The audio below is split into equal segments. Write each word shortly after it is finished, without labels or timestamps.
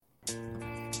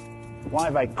Why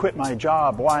have I quit my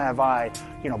job? Why have I,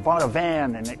 bought a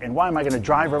van? And why am I going to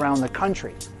drive around the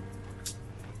country?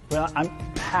 Well, I'm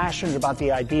passionate about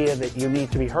the idea that you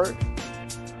need to be heard.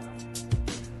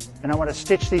 And I want to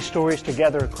stitch these stories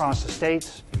together across the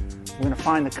states. We're going to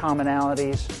find the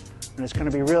commonalities. And it's going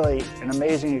to be really an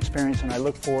amazing experience. And I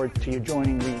look forward to you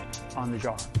joining me on the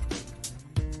jar.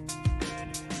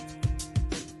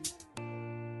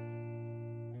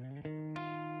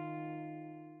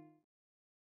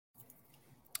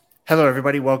 Hello,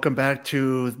 everybody. Welcome back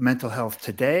to Mental Health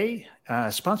Today,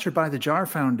 sponsored by the JAR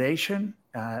Foundation.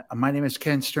 My name is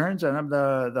Ken Stearns, and I'm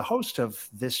the host of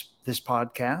this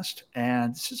podcast.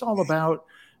 And this is all about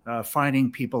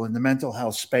finding people in the mental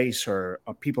health space or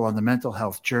people on the mental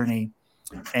health journey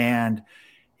and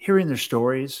hearing their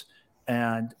stories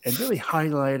and really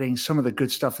highlighting some of the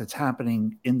good stuff that's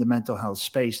happening in the mental health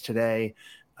space today,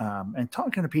 and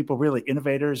talking to people, really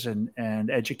innovators and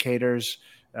educators,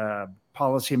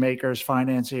 policymakers,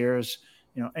 financiers,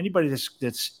 anybody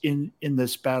that's in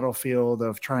this battlefield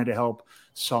of trying to help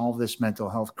solve this mental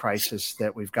health crisis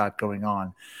that we've got going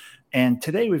on. And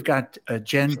today we've got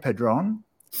Jen Padron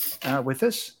with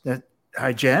us.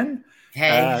 Hi, Jen.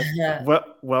 Hey.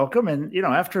 Welcome. And,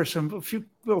 after a few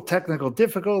little technical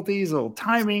difficulties, little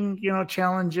timing,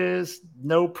 challenges,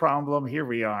 no problem. Here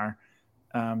we are.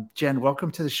 Jen,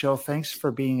 welcome to the show. Thanks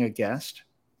for being a guest.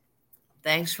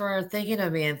 Thanks for thinking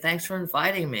of me, and thanks for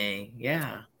inviting me.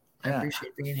 I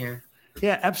appreciate being here.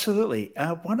 Yeah, absolutely.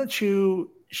 Why don't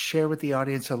you share with the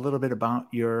audience a little bit about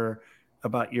your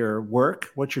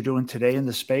work, what you're doing today in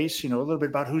the space, a little bit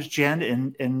about who's Jen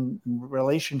in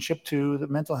relationship to the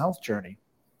mental health journey.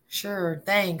 Sure.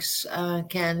 Thanks,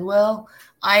 Ken. Well,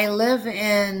 I live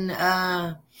in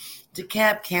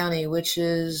DeKalb County, which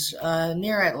is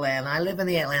near Atlanta. I live in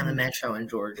the Atlanta metro in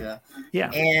Georgia. Yeah.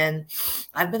 And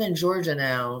I've been in Georgia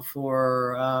now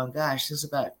for, since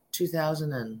about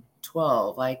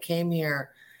 2012. I came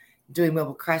here doing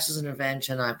mobile crisis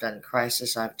intervention. I've done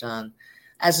crisis. I've done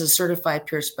as a certified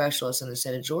peer specialist in the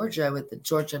state of Georgia with the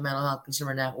Georgia Mental Health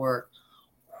Consumer Network.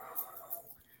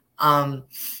 I've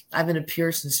been a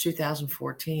peer since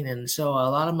 2014. And so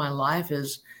a lot of my life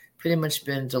has pretty much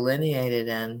been delineated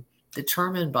and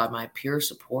determined by my peer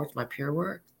support, my peer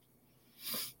work.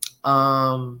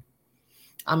 I'm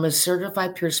a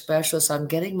certified peer specialist. I'm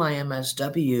getting my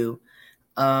MSW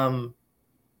on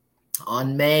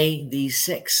May the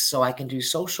 6th, so I can do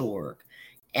social work.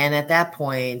 And at that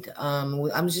point,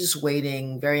 I'm just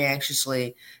waiting very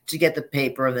anxiously to get the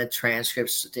paper and the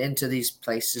transcripts into these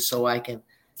places so I can,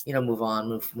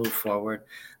 move forward.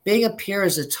 Being a peer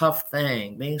is a tough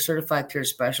thing. Being a certified peer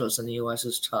specialist in the U.S.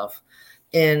 is tough.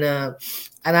 And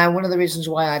one of the reasons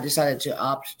why I decided to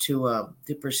opt to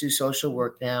pursue social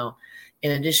work now,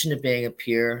 in addition to being a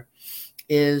peer,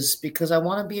 is because I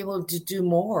want to be able to do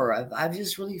more. I've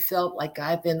just really felt like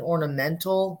I've been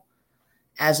ornamental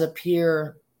as a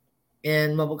peer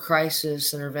in mobile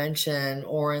crisis intervention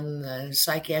or in the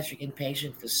psychiatric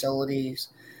inpatient facilities,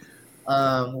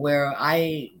 where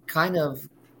I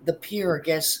the peer, I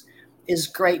guess, is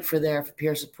great for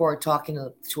peer support,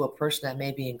 talking to a person that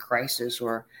may be in crisis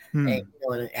or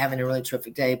having a really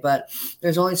terrific day. But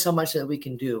there's only so much that we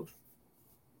can do.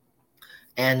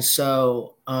 And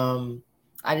so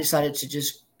I decided to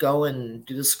just go and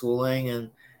do the schooling, and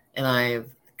I've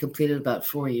completed about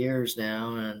 4 years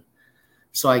now. And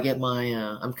so I get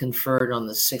I'm conferred on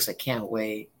the 6th. I can't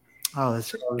wait. Oh,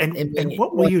 that's and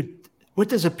what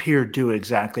does a peer do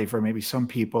exactly for maybe some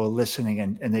people listening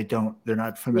and they're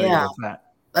not familiar with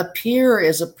that? A peer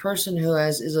is a person who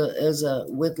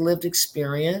with lived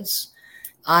experience.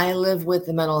 I live with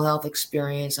the mental health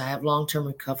experience. I have long-term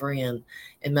recovery and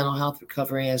mental health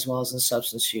recovery as well as in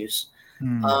substance use.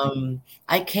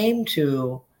 I came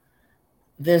to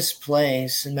this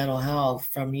place in mental health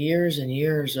from years and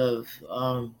years of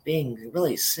being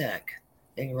really sick.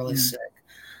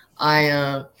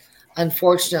 I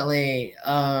unfortunately,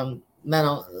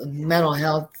 mental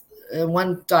health,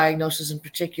 one diagnosis in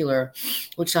particular,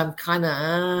 which I'm kind of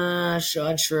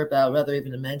unsure about whether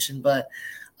even to mention, but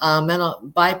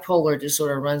bipolar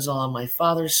disorder runs on my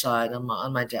father's side,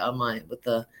 with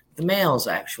the males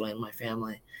actually in my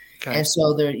family. Okay. And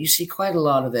so you see quite a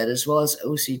lot of it, as well as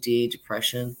OCD,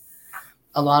 depression.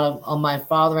 A lot of my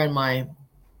father and my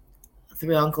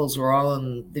 3 uncles were all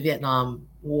in the Vietnam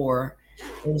War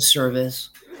in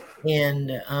service.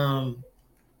 And I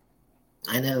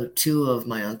know 2 of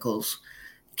my uncles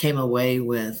came away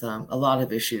with a lot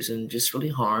of issues and just really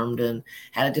harmed and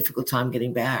had a difficult time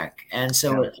getting back. And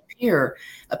so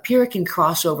a peer can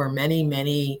cross over many,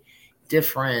 many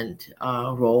different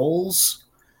roles.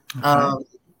 Okay.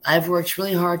 I've worked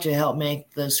really hard to help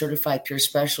make the certified peer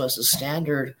specialist a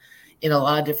standard in a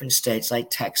lot of different states like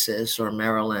Texas or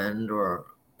Maryland, or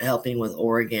helping with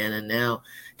Oregon, and now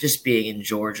just being in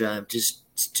Georgia,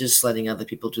 just letting other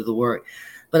people do the work.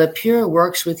 But a peer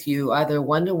works with you either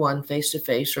one-to-one,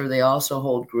 face-to-face, or they also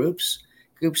hold groups,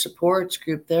 group supports,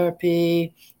 group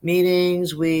therapy,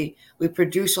 meetings. We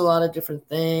produce a lot of different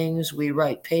things. We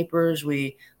write papers.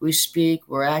 We speak.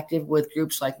 We're active with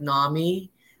groups like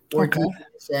NAMI or Okay.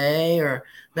 DSA or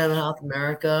Mental Health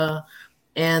America.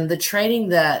 And the training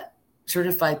that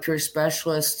certified peer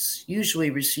specialists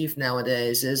usually receive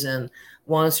nowadays is in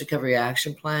Wellness Recovery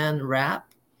Action Plan, WRAP,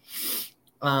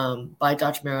 by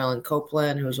Dr. Mary Ellen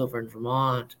Copeland, who's over in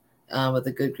Vermont, with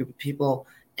a good group of people,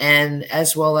 and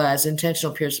as well as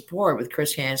intentional peer support with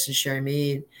Chris Hansen, Sherry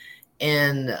Mead.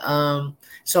 And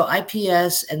so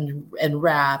IPS and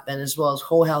WRAP, and as well as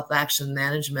Whole Health Action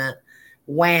Management,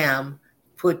 WHAM,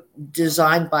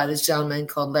 designed by this gentleman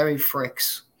called Larry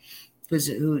Fricks,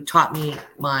 who taught me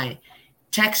my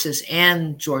Texas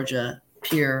and Georgia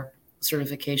peer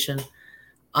certification,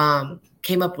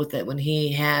 came up with it when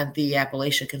he had the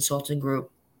Appalachia Consulting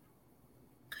Group.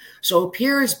 So a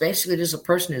peer is basically just a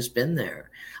person who's been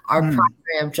there. Our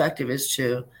primary objective is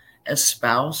to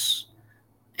espouse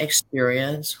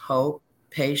experience, hope,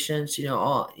 patience,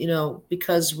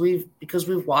 because we've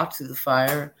walked through the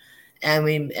fire, and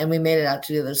we made it out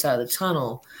to the other side of the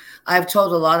tunnel. I've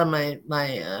told a lot of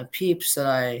my peeps that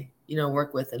I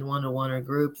work with in one-to-one or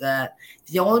group that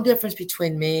the only difference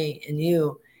between me and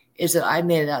you is that I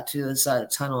made it out to the other side of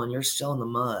the tunnel and you're still in the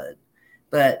mud.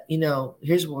 But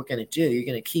here's what we're going to do. You're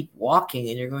going to keep walking,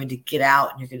 and you're going to get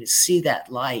out, and you're going to see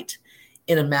that light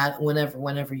in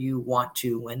whenever you want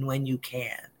to and when you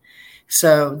can.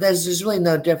 So there's really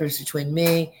no difference between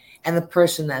me and the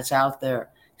person that's out there,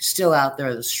 still out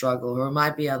there in the struggle, or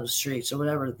might be on the streets or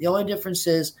whatever. The only difference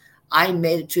is I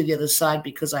made it to the other side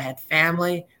because I had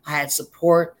family, I had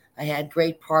support, I had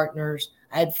great partners,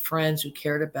 I had friends who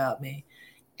cared about me.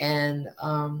 And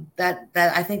that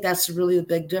I think that's really a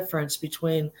big difference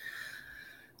between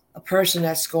a person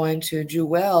that's going to do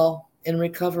well in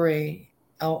recovery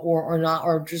or not,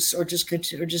 or just have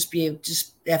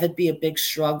it be a big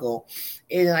struggle.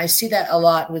 And I see that a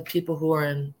lot with people who are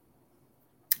in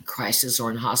crisis or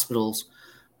in hospitals,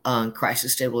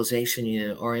 crisis stabilization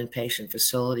unit or inpatient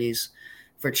facilities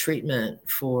for treatment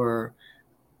for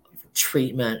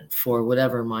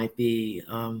whatever it might be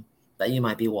that you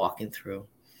might be walking through.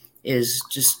 Is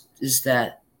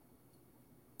that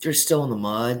you're still in the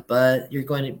mud, but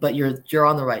you're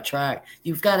on the right track.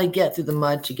 You've got to get through the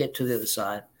mud to get to the other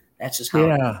side. That's just how.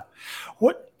 Yeah.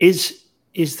 What is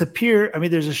the peer? I mean,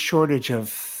 there's a shortage of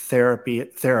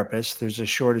therapists. There's a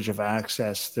shortage of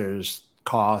access. There's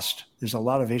cost. There's a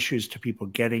lot of issues to people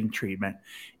getting treatment.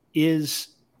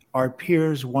 Are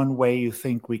peers one way you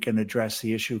think we can address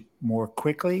the issue more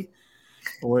quickly?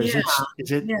 Or is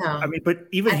it, Yeah. I mean, but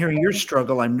even hearing your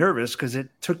struggle, I'm nervous because it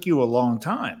took you a long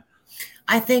time.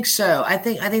 I think so. I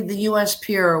think the U.S.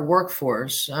 peer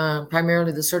workforce,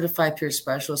 primarily the certified peer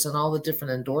specialists and all the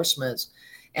different endorsements,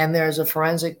 and there's a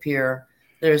forensic peer,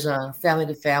 there's a family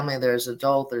to family, there's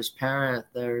adult, there's parent,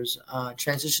 there's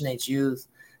transition age youth,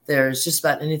 there's just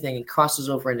about anything. It crosses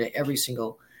over into every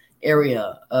single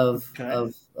area of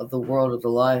the world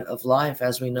of life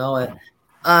as we know it.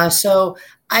 So,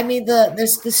 I mean, the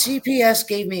CPS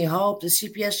gave me hope. The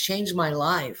CPS changed my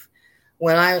life.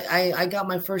 When I got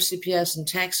my first CPS in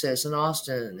Texas, in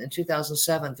Austin, in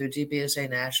 2007 through DBSA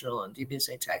National and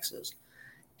DBSA Texas,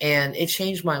 and it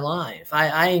changed my life.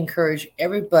 I encourage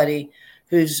everybody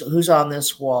who's on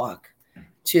this walk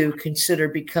to consider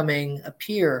becoming a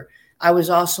peer. I was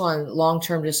also on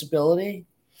long-term disability.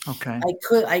 Okay.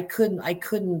 I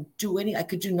couldn't do I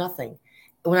could do nothing.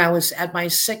 When I was at my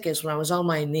sickest, when I was on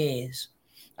my knees,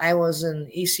 I was in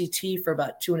ECT for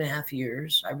about 2.5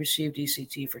 years. I received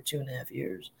ECT for 2.5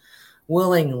 years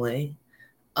willingly.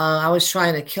 I was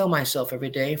trying to kill myself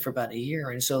every day for about a year.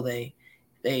 And so they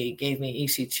gave me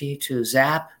ECT to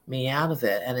zap me out of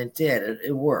it. And it did.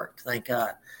 It worked. Thank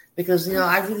God. Because,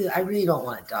 I really don't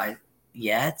want to die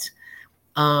yet.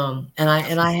 And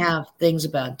I have things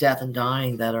about death and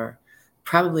dying that are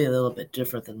probably a little bit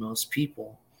different than most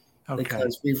people. Okay.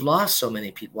 Because we've lost so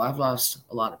many people. I've lost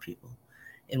a lot of people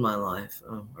in my life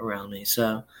around me.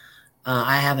 So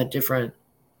I have a different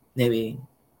maybe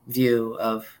view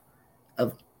of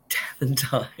death and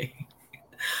dying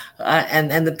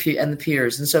and the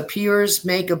peers. And so peers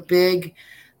make a big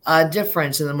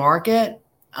difference in the market.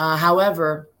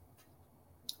 However,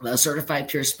 a certified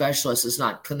peer specialist is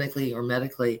not clinically or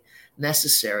medically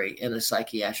necessary in a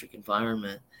psychiatric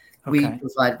environment. We Okay.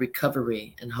 provide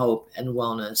recovery and hope and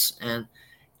wellness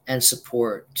and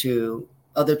support to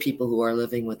other people who are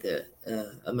living with a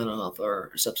mental health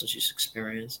or substance use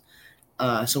experience.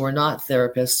 So we're not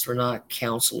therapists, we're not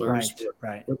counselors, Right.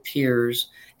 Right. we're peers.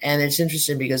 And it's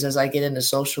interesting because as I get into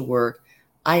social work,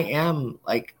 I am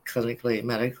like clinically,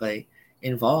 medically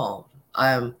involved.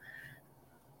 And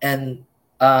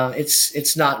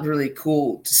it's not really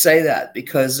cool to say that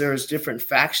because there's different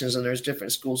factions and there's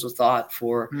different schools of thought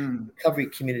for Hmm. recovery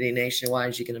community nationwide,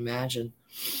 as you can imagine.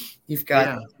 You've got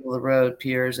Yeah. the middle of the road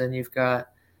peers, and you've got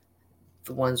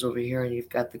the ones over here, and you've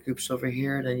got the groups over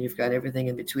here, and then you've got everything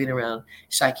in between around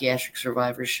psychiatric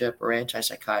survivorship or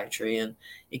anti-psychiatry, and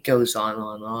it goes on and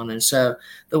on and on. And so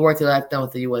the work that I've done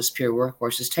with the U.S. peer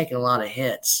workforce has taken a lot of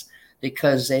hits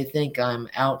because they think I'm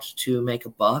out to make a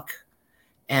buck,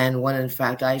 and when in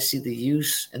fact I see the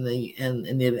use and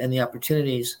the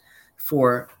opportunities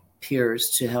for peers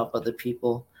to help other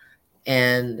people.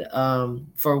 And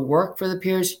for work for the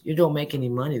peers, you don't make any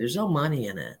money. There's no money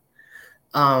in it.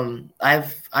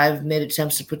 I've made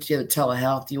attempts to put together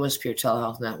telehealth, U.S. peer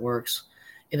telehealth networks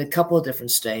in a couple of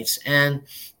different states. And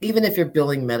even if you're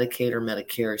billing Medicaid or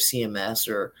Medicare, or CMS,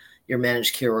 or your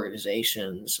managed care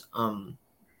organizations, and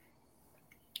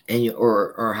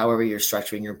or however you're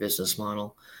structuring your business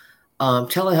model,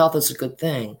 telehealth is a good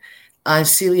thing.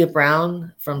 Celia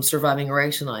Brown from Surviving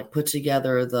Race and I put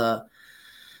together the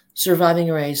Surviving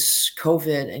Race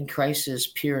COVID and Crisis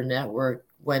Peer Network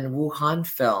when Wuhan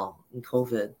fell in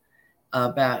COVID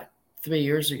about 3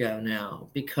 years ago now,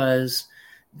 because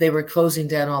they were closing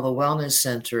down all the wellness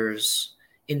centers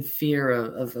in fear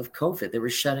of COVID. They were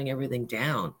shutting everything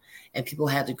down, and people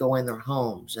had to go in their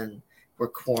homes and were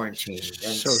quarantined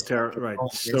and So stuck terrible. at Right. home.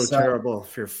 And So so terrible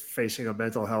if you're facing a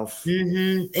mental health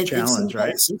challenge,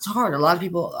 right? it's hard. A lot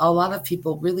of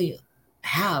people really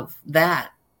have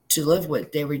that to live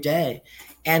with every day.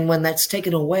 And when that's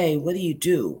taken away, what do you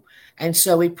do? And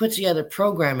so we put together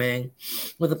programming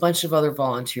with a bunch of other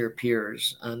volunteer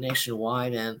peers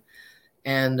nationwide,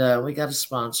 and we got a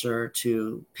sponsor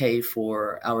to pay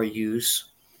for our use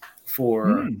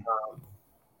for Hmm.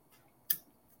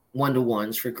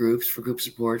 one-to-ones, for group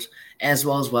supports, as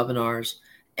well as webinars.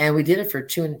 And we did it for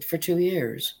 2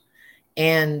 years.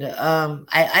 And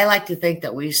I like to think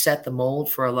that we set the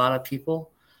mold for a lot of people,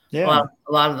 Yeah.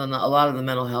 a lot of the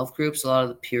mental health groups, a lot of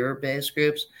the peer-based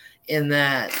groups, in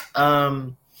that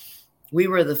we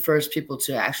were the first people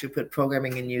to actually put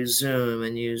programming and use Zoom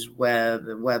and use web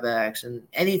and WebEx and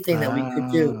anything that we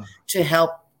could do Ah. to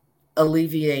help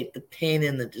alleviate the pain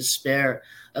and the despair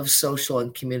of social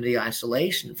and community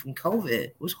isolation from COVID.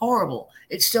 It was horrible.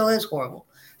 It still is horrible.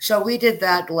 So we did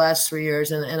that the last 3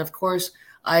 years, and of course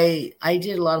I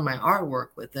did a lot of my artwork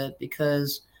with it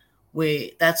because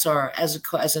that's our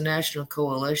as a national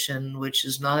coalition, which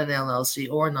is not an LLC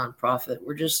or a nonprofit.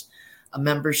 We're just a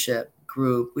membership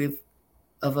group. We've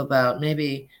of about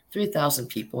maybe 3,000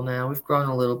 people now. We've grown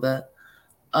a little bit.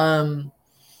 Um,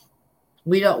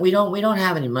 we don't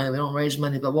have any money. We don't raise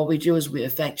money, but what we do is we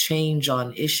affect change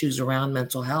on issues around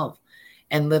mental health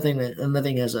and living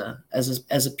as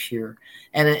a peer.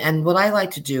 And what I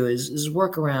like to do is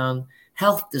work around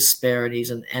health disparities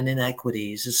and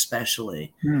inequities,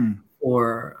 especially Hmm.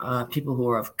 for people who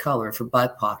are of color, for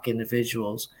BIPOC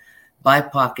individuals.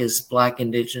 BIPOC is Black,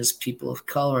 Indigenous, people of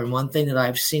color. And one thing that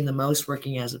I've seen the most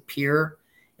working as a peer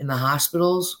in the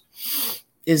hospitals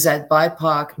is that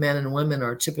BIPOC men and women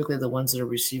are typically the ones that are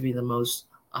receiving the most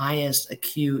highest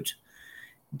acute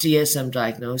DSM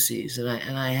diagnoses. And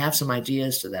I have some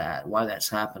ideas to that, why that's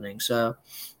happening. So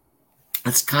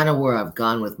that's kind of where I've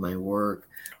gone with my work.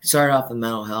 Started off in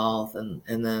mental health and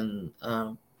then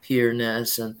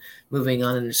peerness and moving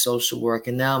on into social work.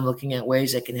 And now I'm looking at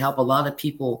ways that can help a lot of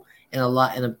people in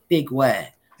a big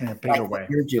way, In a bigger way.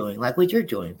 like what you're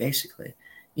doing, basically.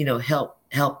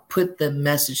 Help put the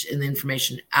message and the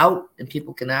information out, and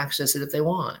people can access it if they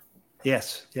want.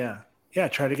 Yes. Yeah. Yeah.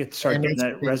 Try to And start it getting makes a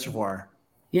that big, reservoir.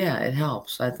 yeah, it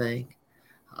helps, I think.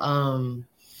 Um,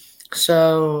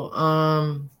 so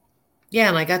yeah,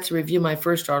 and I got to review my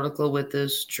first article with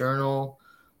this journal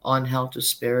on health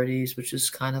disparities, which is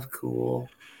kind of cool.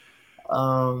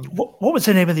 Um, What was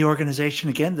the name of the organization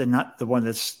again? The not the one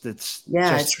that's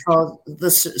yeah, just it's called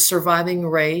the Surviving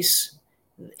Race: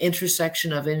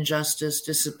 Intersection of Injustice,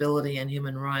 Disability, and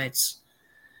Human Rights.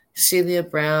 Celia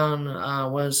Brown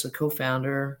was a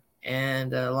co-founder,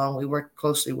 and along we worked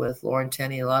closely with Lauren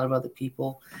Tenney, a lot of other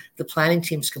people. The planning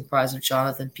team is comprised of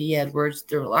Jonathan P. Edwards.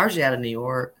 They're largely out of New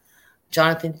York.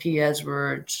 Jonathan P.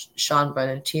 Edwards, Sean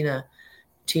Brennan, Tina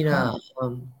huh.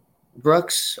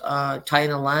 Brooks,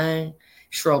 Tina Lang,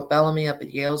 Cheryl Bellamy up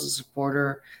at Yale's a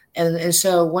supporter. And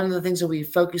so one of the things that we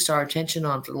focused our attention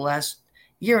on for the last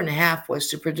year and a half was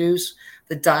to produce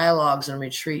the dialogues and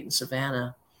retreat in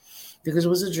Savannah, because it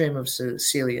was a dream of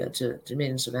Celia to meet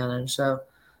in Savannah. And so,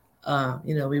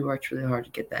 we worked really hard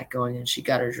to get that going, and she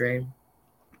got her dream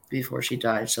before she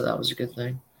died. So that was a good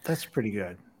thing. That's pretty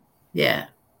good. Yeah.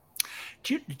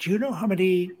 Do you know how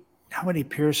many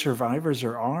peer survivors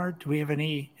there are? Do we have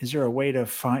any? Is there a way to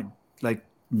find like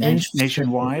Interesting.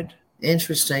 nationwide?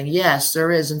 Interesting. Yes,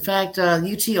 there is. In fact,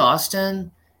 UT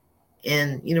Austin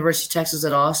and University of Texas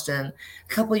at Austin, a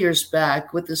couple years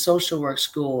back with the social work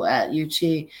school at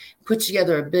UT, put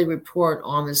together a big report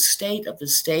on the state of the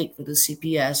state for the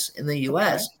CPS in the Okay.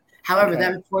 US. However, Okay.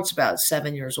 that report's about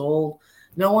 7 years old.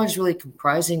 No one's really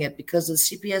comprising it because the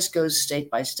CPS goes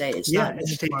state by state. It's Yeah, not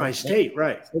it's state by uniform state,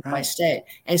 right? state by Right. state.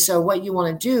 And so, what you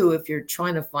want to do if you're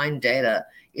trying to find data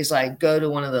is like go to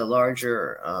one of the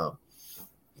larger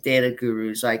data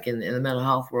gurus, like in the mental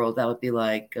health world, that would be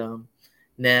like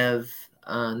Nev,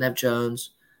 Nev Jones.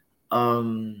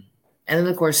 And then,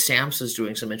 of course, SAMHSA's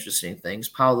doing some interesting things.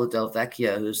 Paolo Del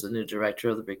Vecchio, who's the new director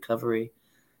of the recovery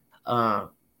uh,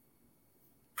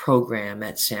 program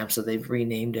at SAMHSA, they've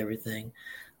renamed everything.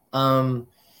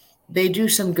 They do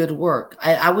some good work.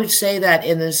 I would say that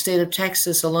in the state of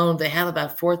Texas alone, they have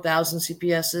about 4,000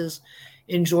 CPSs.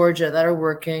 In Georgia that are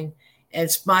working. And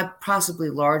it's possibly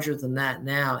larger than that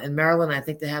now. In Maryland, I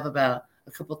think they have about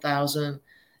a couple thousand.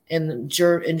 In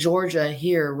Georgia,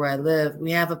 here where I live,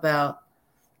 we have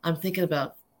I'm thinking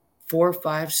about 4,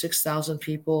 5, 6,000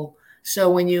 people. So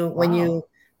when Wow. you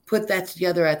put that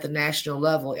together at the national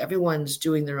level, everyone's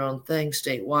doing their own thing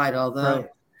statewide. Although Right.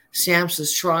 SAMHSA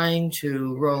is trying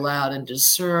to roll out and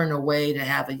discern a way to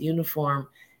have a uniform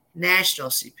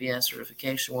national CPS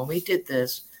certification. When we did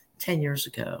this 10 years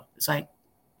ago, it's like,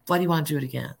 why do you want to do it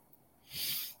again?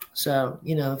 So,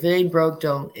 if it ain't broke,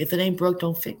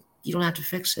 don't fix. You don't have to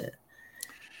fix it.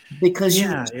 Because you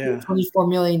Yeah. Yeah. $24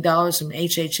 million from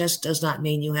HHS does not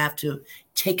mean you have to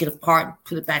take it apart and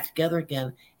put it back together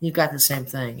again. You've got the same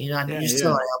thing. Yeah. You're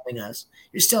still Yeah. not helping us.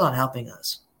 You're still not helping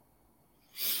us.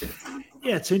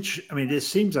 Yeah. It's interesting. I mean, it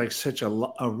seems like such a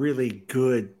really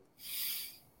good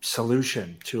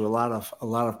solution to a lot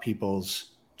of people's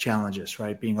challenges,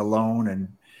 right? Being alone and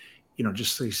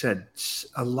just like you said,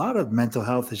 a lot of mental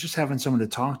health is just having someone to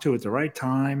talk to at the right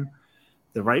time,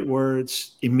 the right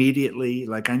words immediately.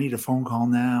 Like, I need a phone call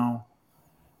now,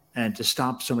 and to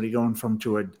stop somebody going from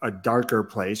to a darker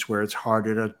place where it's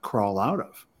harder to crawl out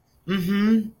of.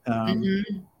 Mm-hmm. Um,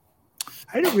 Mm-hmm.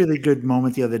 I had a really good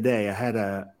moment the other day. I had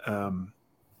a,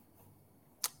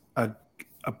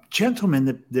 a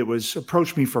gentleman that was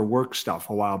approached me for work stuff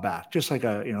a while back, just like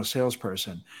a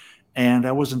salesperson, and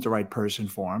I wasn't the right person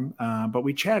for him. But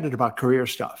we chatted about career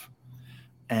stuff,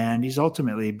 and he's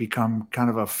ultimately become kind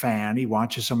of a fan. He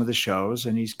watches some of the shows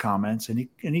and he's comments, and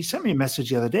he sent me a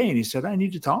message the other day, and he said, "I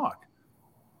need to talk.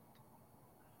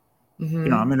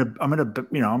 Mm-hmm.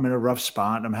 I'm in a rough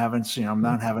spot. I'm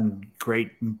not having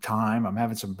great time. I'm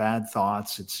having some bad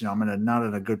thoughts. It's, not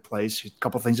in a good place. A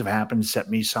couple of things have happened, set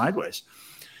me sideways."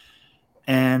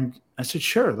 And I said,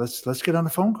 "Sure, let's get on a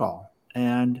phone call."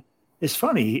 And it's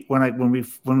funny, when we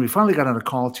finally got on a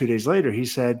call 2 days later, he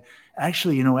said,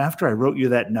 "Actually, after I wrote you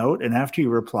that note and after you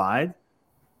replied,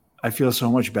 I feel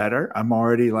so much better. I'm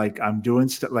already like, I'm doing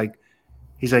stuff like,"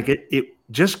 he's like, it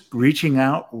just reaching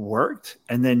out worked.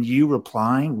 And then you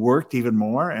replying worked even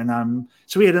more.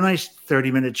 So we had a nice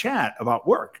 30-minute chat about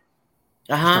work.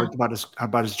 Just Uh-huh. talked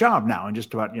about his job now, and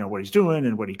just about, what he's doing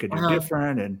and what he could do Uh-huh.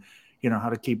 different, and, how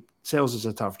to keep sales is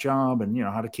a tough job, and,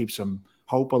 how to keep some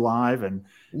hope alive, and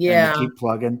to Yeah. keep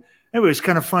plugging. Anyway, it's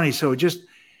kind of funny. So just,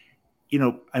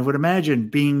 I would imagine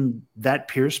being that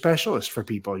peer specialist for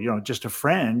people, just a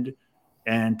friend,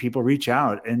 and people reach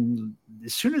out. And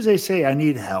as soon as they say, "I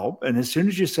need help," and as soon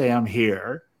as you say, "I'm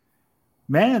here,"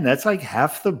 man, that's like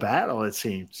half the battle, it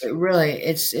seems. Really,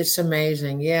 it's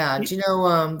amazing. Yeah. Do you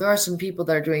know, there are some people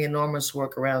that are doing enormous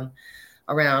work around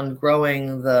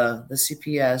growing the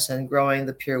CPS and growing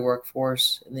the peer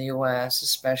workforce in the US,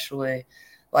 especially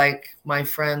like my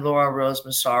friend Laura Rose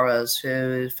Masaras,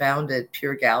 who founded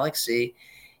Pure Galaxy.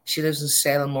 She lives in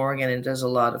Salem, Oregon, and does a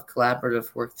lot of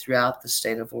collaborative work throughout the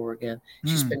state of Oregon.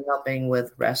 She's Hmm. been helping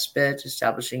with respite,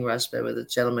 establishing respite with a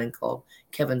gentleman called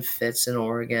Kevin Fitz in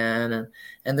Oregon,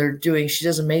 and she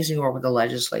does amazing work with the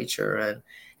legislature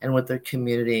and with their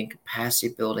community and capacity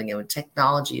building and with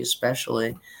technology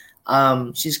especially.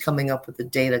 She's coming up with the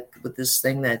data with this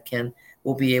thing that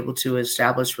will be able to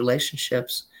establish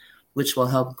relationships, which will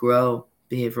help grow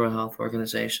behavioral health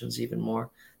organizations even more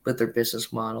with their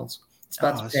business models. It's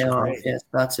about Oh, to that's pay off. great. Yeah, it's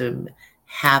about to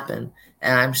happen.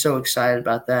 And I'm so excited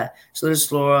about that. So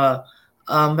there's Laura.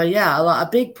 But yeah, a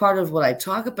big part of what I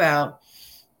talk about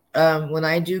when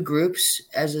I do groups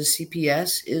as a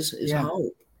CPS is Yeah.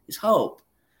 hope. Is hope.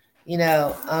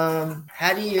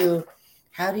 How do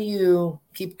you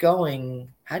keep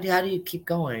going? How do you keep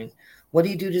going? What do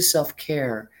you do to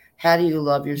self-care? How do you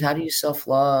love yours? How do you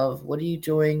self-love? What are you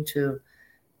doing to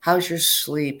how's your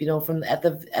sleep? From at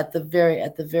the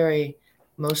very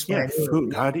most Yeah. minute,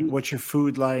 Food. What's your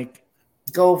food like?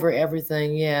 go over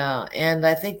everything. Yeah. And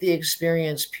I think the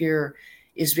experienced peer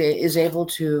is able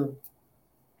to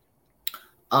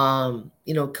come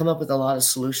up with a lot of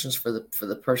solutions for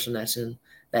the person that's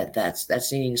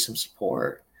needing some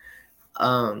support.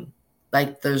 Um,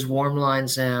 like there's warm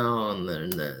lines now,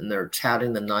 and they're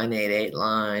touting the 988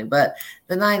 line, but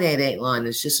the 988 line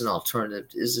is just an alternative.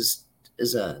 Is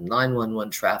a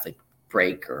 911 traffic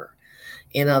breaker.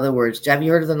 In other words, have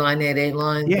you heard of the 988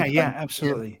 line? Yeah. Yeah.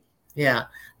 Absolutely. Yeah.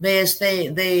 They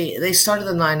started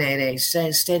the 988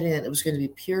 stating that it was going to be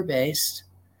peer based,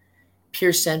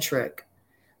 peer centric,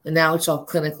 and now it's all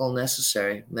clinical,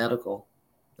 necessary, medical.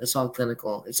 It's all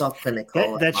clinical. It's all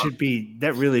clinical.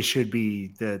 That really should be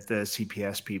the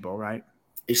CPS people, right?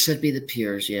 It should be the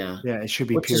peers, yeah. Yeah, it should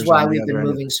be Which is peers why on the we've other been end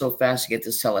of moving so fast to get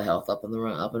this telehealth up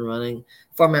and running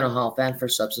for mental health and for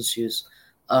substance use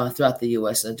throughout the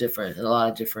U.S. in a lot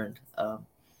of different Yeah,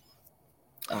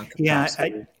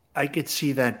 capacities. I could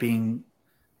see that being,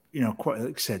 quite,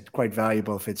 like I said, quite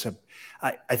valuable if it's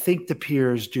I think the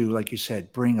peers do, like you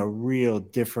said, bring a real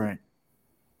different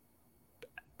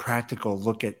practical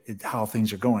look at how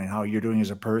things are going, how you're doing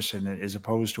as a person, as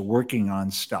opposed to working on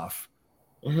stuff.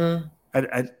 Mm-hmm.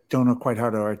 I don't know quite how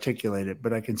to articulate it,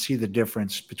 but I can see the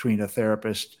difference between a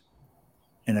therapist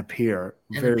and a peer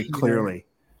And a very peer, clearly,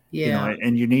 yeah.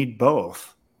 and you need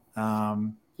both.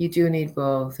 Um, You do need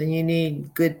both, and you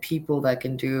need good people that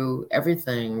can do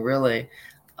everything. Really,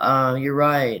 you're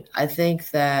right. I think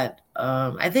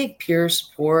peer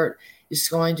support is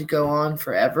going to go on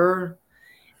forever,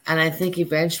 and I think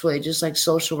eventually, just like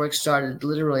social work started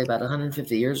literally about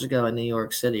 150 years ago in New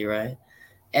York City, right?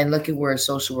 And look at where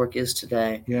social work is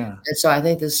today. yeah. And so I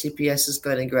think the CPS is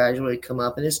going to gradually come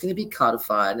up, and it's going to be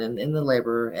codified in the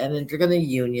labor, and then they're going to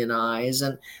unionize,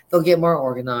 and they'll get more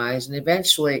organized, and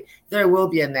eventually there will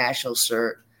be a national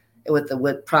cert with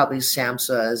probably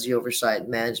SAMHSA as the oversight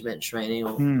management training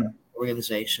Hmm.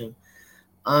 organization.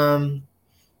 Um,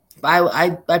 I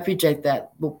project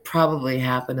that will probably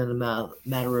happen in a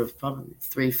matter of probably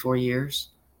 3-4 years,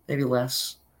 maybe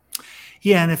less.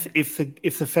 Yeah, and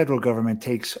if the federal government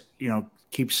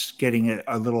keeps getting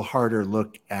a little harder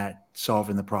look at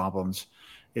solving the problems,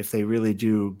 if they really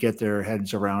do get their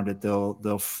heads around it, they'll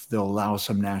allow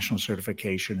some national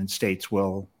certification, and states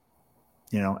will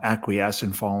acquiesce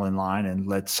and fall in line and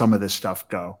let some of this stuff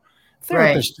go.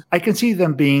 Right. Therapists, I can see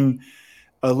them being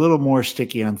a little more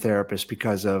sticky on therapists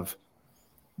because of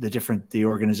the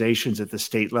organizations at the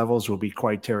state levels will be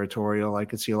quite territorial. I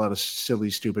could see a lot of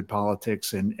silly, stupid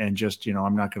politics, and just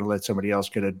I'm not going to let somebody else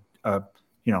get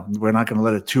we're not going to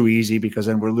let it too easy, because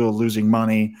then we're losing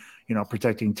money,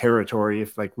 protecting territory,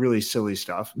 if like really silly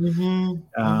stuff. Mm-hmm.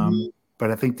 Mm-hmm.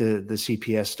 But I think the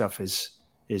CPS stuff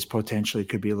is potentially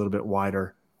could be a little bit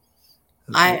wider.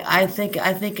 I think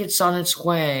it's on its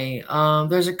way.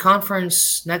 There's a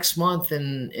conference next month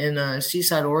in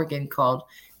Seaside, Oregon called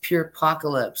Pure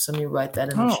Apocalypse. Let me write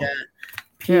that in the chat. Oh, yeah.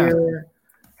 Pure.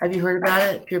 Have you heard about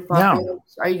it? Pure No.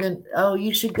 Apocalypse. Are you going? Oh,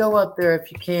 you should go up there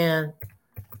if you can.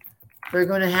 They're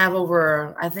going to have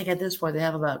over. I think at this point they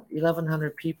have about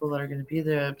 1,100 people that are going to be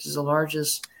there. Which is the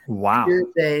largest Wow.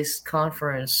 peer-based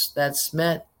conference that's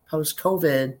met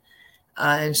post-COVID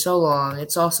in so long.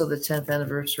 It's also the 10th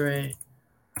anniversary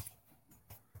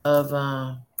of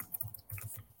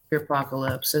Pure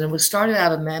Apocalypse, and it was started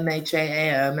out of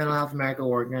MHAA, Mental Health America,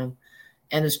 Oregon,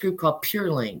 and this group called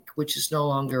PureLink, which is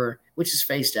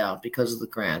phased out because of the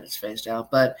grant. It's phased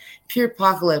out, but Pure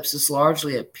Apocalypse is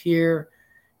largely a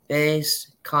peer-based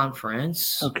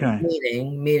conference Okay.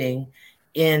 meeting,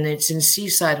 and it's in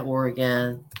Seaside,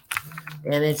 Oregon,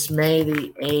 and it's May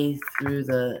the 8th through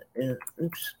the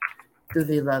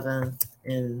 11th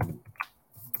in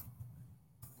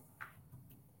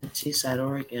Seaside,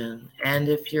 Oregon. And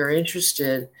if you're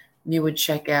interested, you would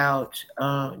check out,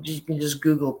 you can just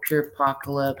Google Pure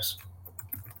Apocalypse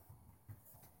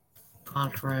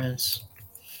Conference.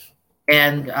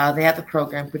 And they have the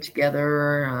program put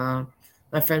together.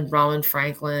 My friend Bronwyn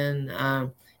Franklin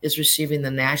is receiving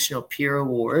the National Peer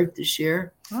Award this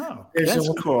year. Oh, that's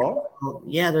cool.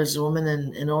 Yeah, there's a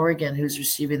woman in Oregon who's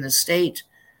receiving the state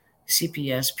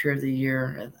CPS Peer of the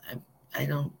Year. I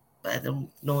don't I don't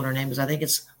know what her name is. I think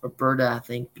it's Roberta, I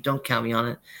think, but don't count me on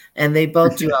it. And they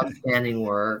both do outstanding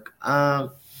work.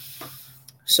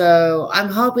 So I'm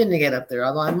hoping to get up there,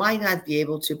 although I might not be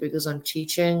able to because I'm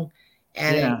teaching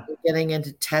and Yeah. getting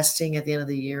into testing at the end of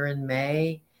the year in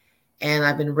May. And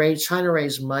I've been trying to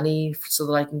raise money so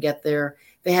that I can get there.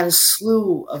 They had a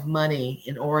slew of money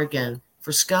in Oregon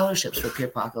for scholarships for Peer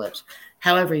Apocalypse.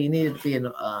 However, you needed to be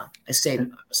a state A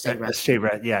resident state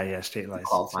yeah, yeah, state to license.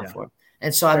 qualify Yeah. for it.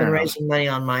 And so I've Fair been enough. raising money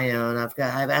on my own.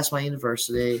 I've asked my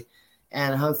university,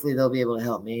 and hopefully they'll be able to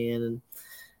help me. And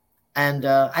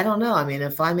I don't know. I mean,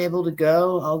 if I'm able to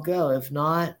go, I'll go. If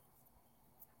not,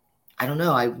 I don't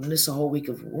know. I miss a whole week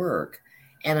of work,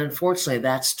 and unfortunately,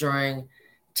 that's during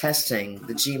testing,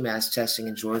 the GMAS testing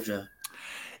in Georgia.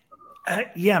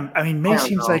 Yeah, I mean, I May don't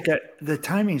seems know. like the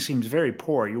timing seems very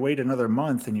poor. You wait another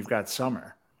month and you've got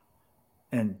summer,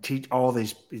 and teach all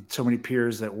these so many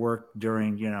peers that work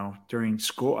during during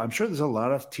school. I'm sure there's a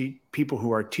lot of people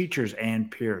who are teachers and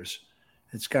peers.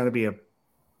 It's got to be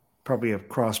probably a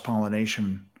cross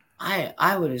pollination.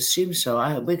 I would assume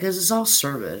so. Because it's all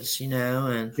service,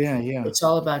 and Yeah, yeah. it's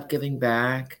all about giving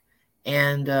back.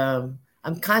 And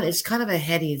it's kind of a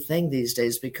heady thing these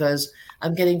days because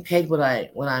I'm getting paid what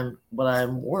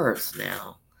I'm worth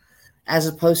now, as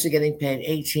opposed to getting paid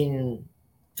 18,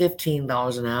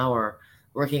 $15 an hour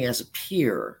working as a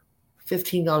peer.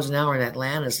 $15 an hour in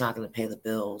Atlanta is not going to pay the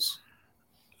bills.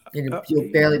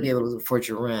 You'll barely be able to afford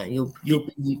your rent. You'll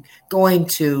be going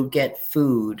to get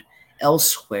food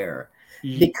elsewhere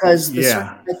because the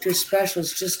Yeah. certified peer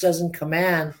specialist just doesn't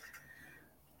command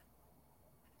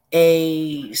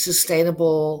a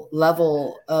sustainable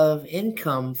level of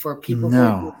income for people who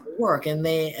are doing No. the work. And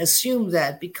they assume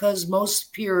that because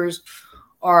most peers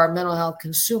are mental health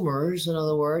consumers, in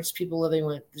other words, people living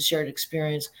with the shared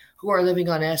experience who are living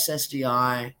on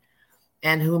SSDI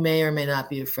and who may or may not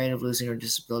be afraid of losing their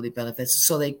disability benefits.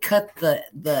 So they cut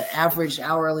the average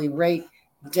hourly rate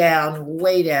down,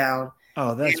 way down,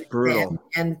 Oh, that's and, brutal.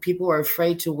 and people are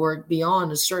afraid to work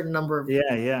beyond a certain number of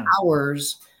Yeah, yeah,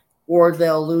 hours, or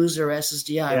they'll lose their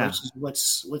SSDI, yeah. which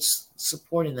is what's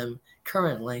supporting them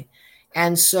currently.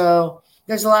 And so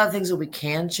there's a lot of things that we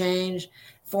can change.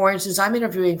 For instance, I'm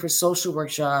interviewing for social work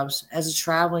jobs as a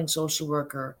traveling social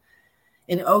worker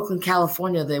in Oakland,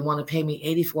 California. They want to pay me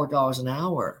 $84 an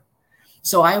hour.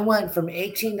 So I went from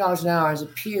 $18 an hour as a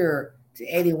peer to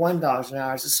 $81 an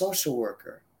hour as a social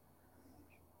worker.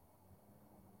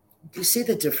 Do you see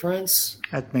the difference?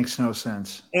 That makes no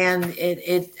sense. And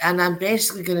I'm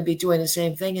basically going to be doing the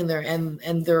same thing in there,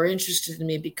 and they're interested in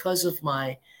me because of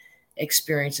my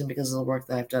experience and because of the work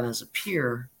that I've done as a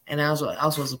peer and also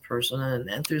as a person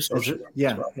and through Is social it? work as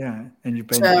Yeah, well. yeah. And you've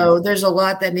So there's a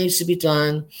lot that needs to be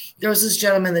done. There was this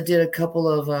gentleman that did a couple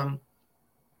of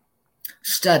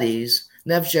studies.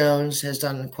 Nev Jones has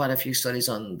done quite a few studies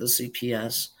on the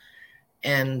CPS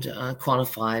and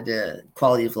quantified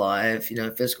quality of life,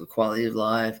 physical quality of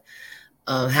life.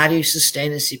 How do you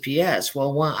sustain a CPS?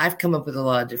 Well, I've come up with a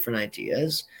lot of different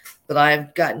ideas, but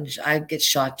I get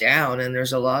shot down, and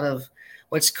there's a lot of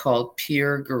what's called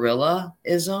peer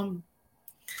guerrillaism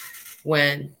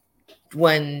when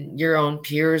your own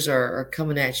peers are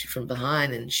coming at you from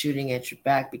behind and shooting at your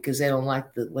back because they don't like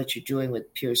what you're doing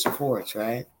with peer supports,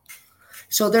 right?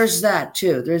 So there's that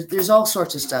too. There's all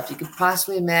sorts of stuff you could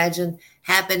possibly imagine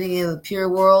happening in the peer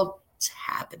world. It's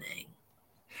happening.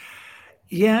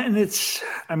 Yeah, and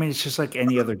I mean, it's just like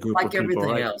any other group of Like people,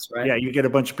 everything right? else, right? Yeah, you get a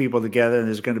bunch of people together, and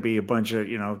there's going to be a bunch of,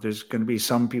 there's going to be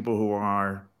some people who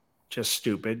are just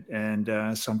stupid,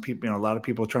 and some people, a lot of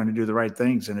people trying to do the right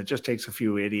things, and it just takes a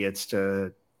few idiots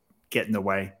to get in the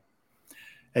way.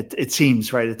 It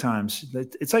seems right at times.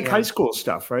 It's like high Yeah. school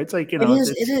stuff, right? It's like It is.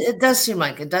 it's It does seem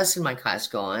like high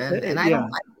school, and yeah.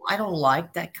 I don't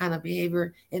like that kind of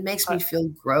behavior. It makes me feel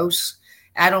gross.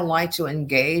 I don't like to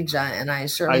engage, and I I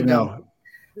certainly don't. know.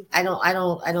 I don't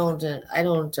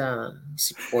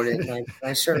support it, and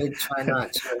I certainly try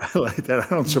not to I like that. I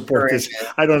don't support encourage this. it.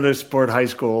 I don't support high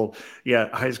school. Yeah,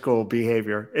 high school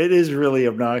behavior. It is really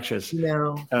obnoxious.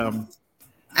 No,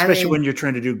 I Especially mean, when you're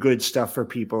trying to do good stuff for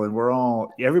people, and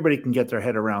everybody can get their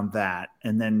head around that,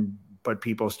 and then but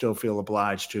people still feel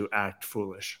obliged to act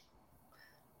foolish.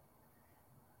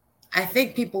 I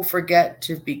think people forget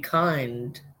to be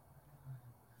kind.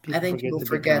 I People think forget people to be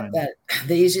forget kind. that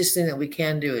the easiest thing that we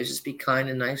can do is just be kind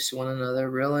and nice to one another,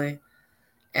 really.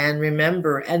 And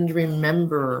remember,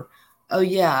 oh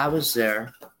yeah, I was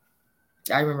there.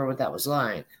 I remember what that was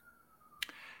like.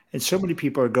 And so many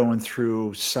people are going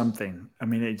through something. I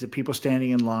mean, it's the people standing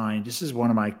in line. This is one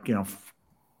of my,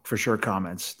 for sure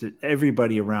comments that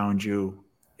everybody around you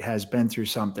has been through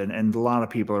something, and a lot of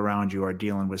people around you are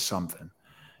dealing with something.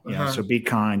 So be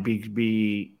kind,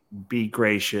 be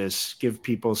gracious, give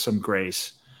people some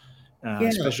grace,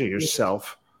 especially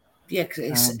yourself. Yeah,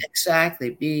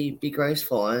 exactly. Be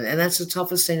graceful, and that's the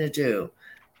toughest thing to do.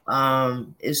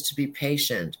 Is to be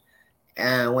patient,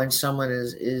 and when someone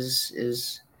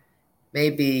is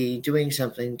maybe doing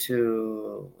something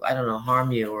to, I don't know,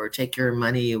 harm you or take your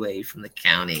money away from the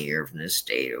county or from the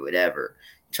state or whatever,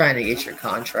 trying to get your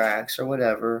contracts or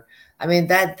whatever. I mean,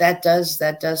 that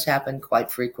does happen quite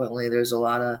frequently. There's a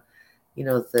lot of,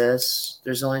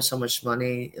 there's only so much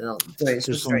money, There's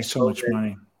especially only during so much COVID.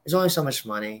 money. There's only so much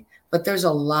money, but there's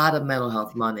a lot of mental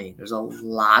health money. There's a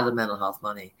lot of mental health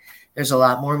money. There's a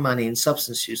lot more money in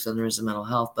substance use than there is in mental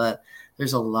health, but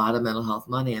there's a lot of mental health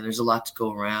money, and there's a lot to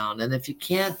go around. And if you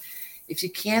can't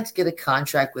get a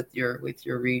contract with your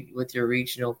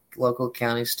regional, local,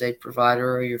 county, state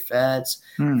provider or your feds,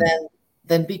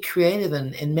 then be creative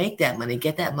and make that money,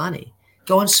 get that money,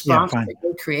 go and sponsor it,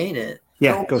 go create it,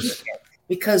 go make it,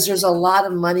 because there's a lot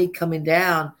of money coming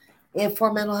down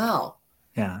for mental health.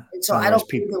 Yeah. And so I don't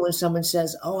believe it when someone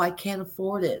says, "Oh, I can't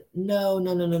afford it." No.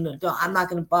 I'm not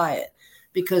going to buy it,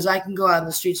 because I can go out in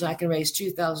the streets and I can raise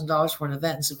 $2,000 for an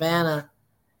event in Savannah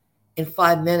in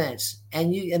 5 minutes,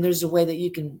 and there's a way that you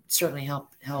can certainly help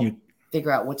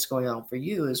figure out what's going on for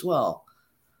you as well.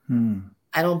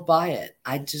 I don't buy it.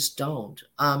 I just don't.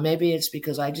 Maybe it's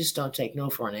because I just don't take no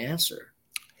for an answer.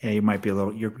 Yeah, you might be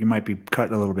you might be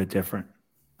cut a little bit different.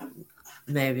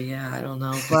 Maybe, yeah, I don't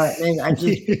know, but maybe I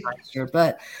just nicer.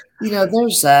 But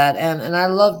there's that, and I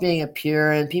love being a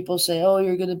peer. And people say, "Oh,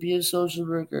 you're going to be a social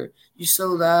worker. You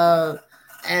sold out."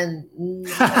 And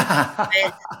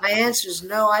my answer is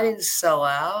no. I didn't sell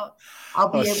out. I'll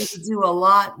be able to do a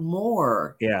lot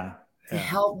more. Yeah. To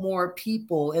help more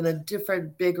people in a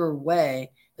different, bigger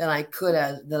way than I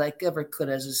ever could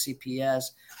as a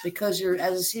CPS. Because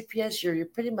as a CPS, you're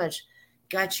pretty much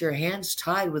got your hands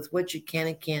tied with what you can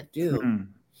and can't do.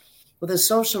 With a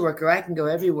social worker, I can go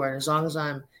everywhere, and as long as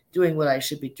I'm doing what I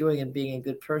should be doing and being a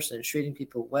good person and treating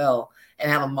people well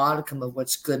and have a modicum of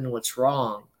what's good and what's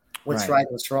wrong, what's right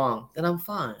and what's wrong, then I'm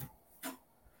fine.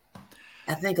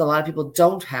 I think a lot of people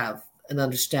don't have an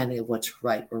understanding of what's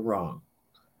right or wrong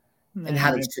and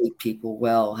how to treat people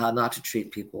well, how not to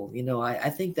treat people. I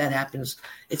think that happens.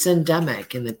 It's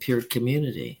endemic in the peer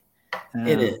community.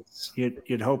 It is.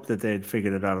 You'd hope that they'd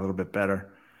figured it out a little bit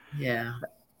better. Yeah.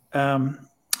 How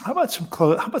about some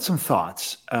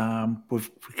thoughts?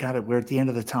 We're at the end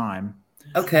of the time.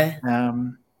 Okay.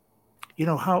 I'm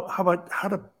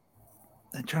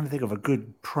trying to think of a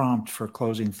good prompt for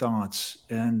closing thoughts,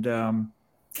 and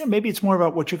maybe it's more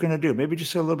about what you're going to do. Maybe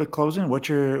just a little bit closing. What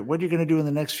are you going to do in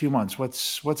the next few months?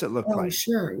 What's it look like? Oh,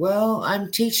 sure. Well,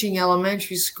 I'm teaching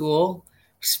elementary school,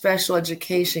 special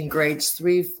education grades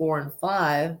 3, 4, and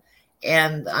 5.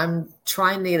 And I'm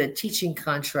trying to get a teaching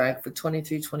contract for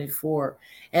 23, 24.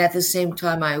 And at the same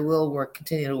time, I will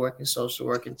continue to work in social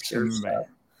work and peer stuff.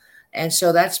 And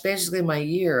so that's basically my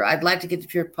year. I'd like to get to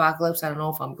Peer Apocalypse. I don't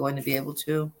know if I'm going to be able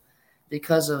to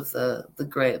because of the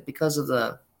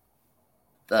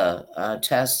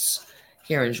tests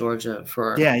here in Georgia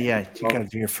for. Yeah. You got to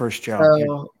do your first job.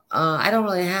 So I don't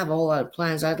really have a whole lot of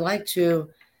plans. I'd like to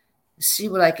see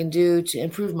what I can do to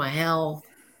improve my health,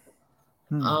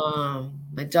 my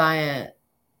diet.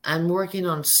 I'm working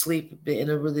on sleep in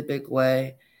a really big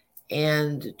way,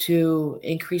 and to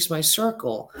increase my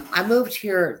circle. I moved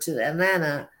here to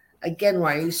Atlanta, again,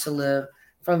 where I used to live,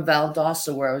 from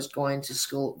Valdosta, where I was going to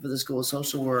school for the School of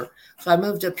Social Work. So I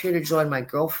moved up here to join my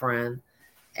girlfriend.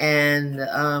 And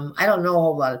I don't know a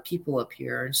whole lot of people up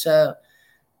here. And so,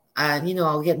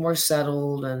 I'll get more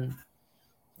settled and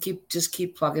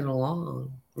keep plugging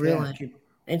along, really.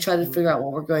 And try to figure out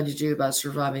what we're going to do about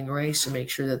surviving race and make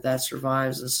sure that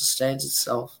survives and sustains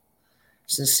itself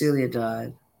since Celia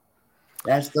died.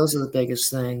 Those are the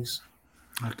biggest things.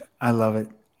 I love it.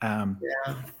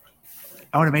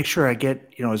 I want to make sure I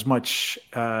get as much.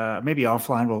 Maybe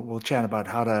offline we'll chat about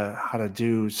how to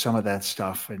do some of that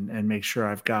stuff and make sure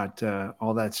I've got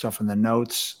all that stuff in the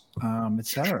notes,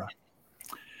 etc.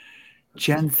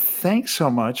 Jen, thanks so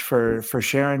much for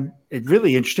sharing. It's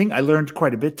really interesting. I learned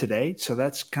quite a bit today, so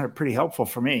that's kind of pretty helpful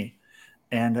for me.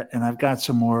 And I've got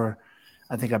some more.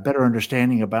 I think a better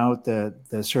understanding about the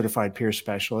certified peer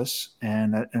specialists,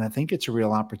 and I think it's a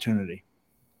real opportunity.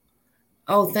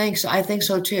 Oh, thanks. I think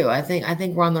so too. I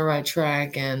think we're on the right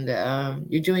track, and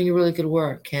you're doing really good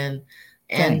work, and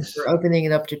you're opening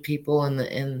it up to people in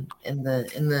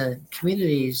the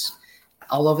communities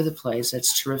all over the place.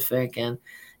 That's terrific, and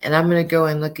I'm going to go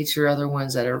and look at your other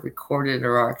ones that are recorded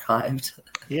or archived.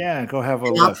 Yeah, go have a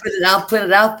And look. I'll put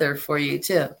it out there for you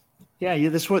too. Yeah,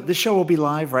 this show will be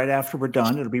live right after we're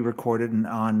done. It'll be recorded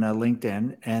on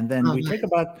LinkedIn, and then we take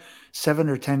about 7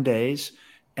 or 10 days,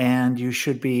 and you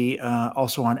should be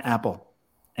also on Apple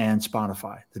and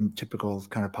Spotify, the typical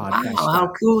kind of podcast. Wow,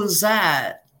 how cool is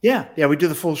that? Yeah, we do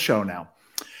the full show now.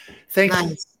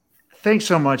 Thanks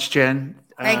so much, Jen.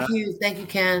 Thank you,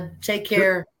 Ken. Take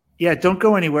care. Yeah, don't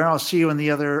go anywhere. I'll see you in the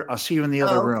other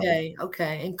room.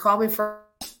 Okay, and call me for.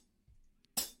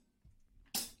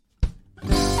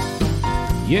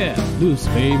 Yeah, loose,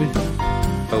 baby.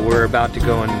 We're about to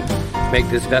go and make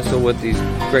this vessel with these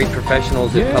great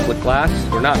professionals in public glass.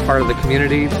 We're not part of the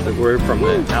community, but we're from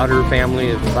the outer family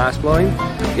of glass blowing.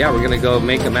 Yeah, we're going to go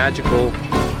make a magical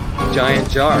giant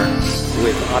jar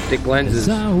with optic lenses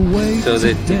so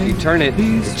that if you turn it,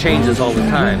 it changes all the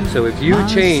time. So if you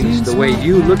change the way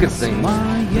you look at things,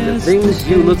 the things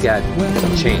you look at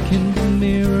change.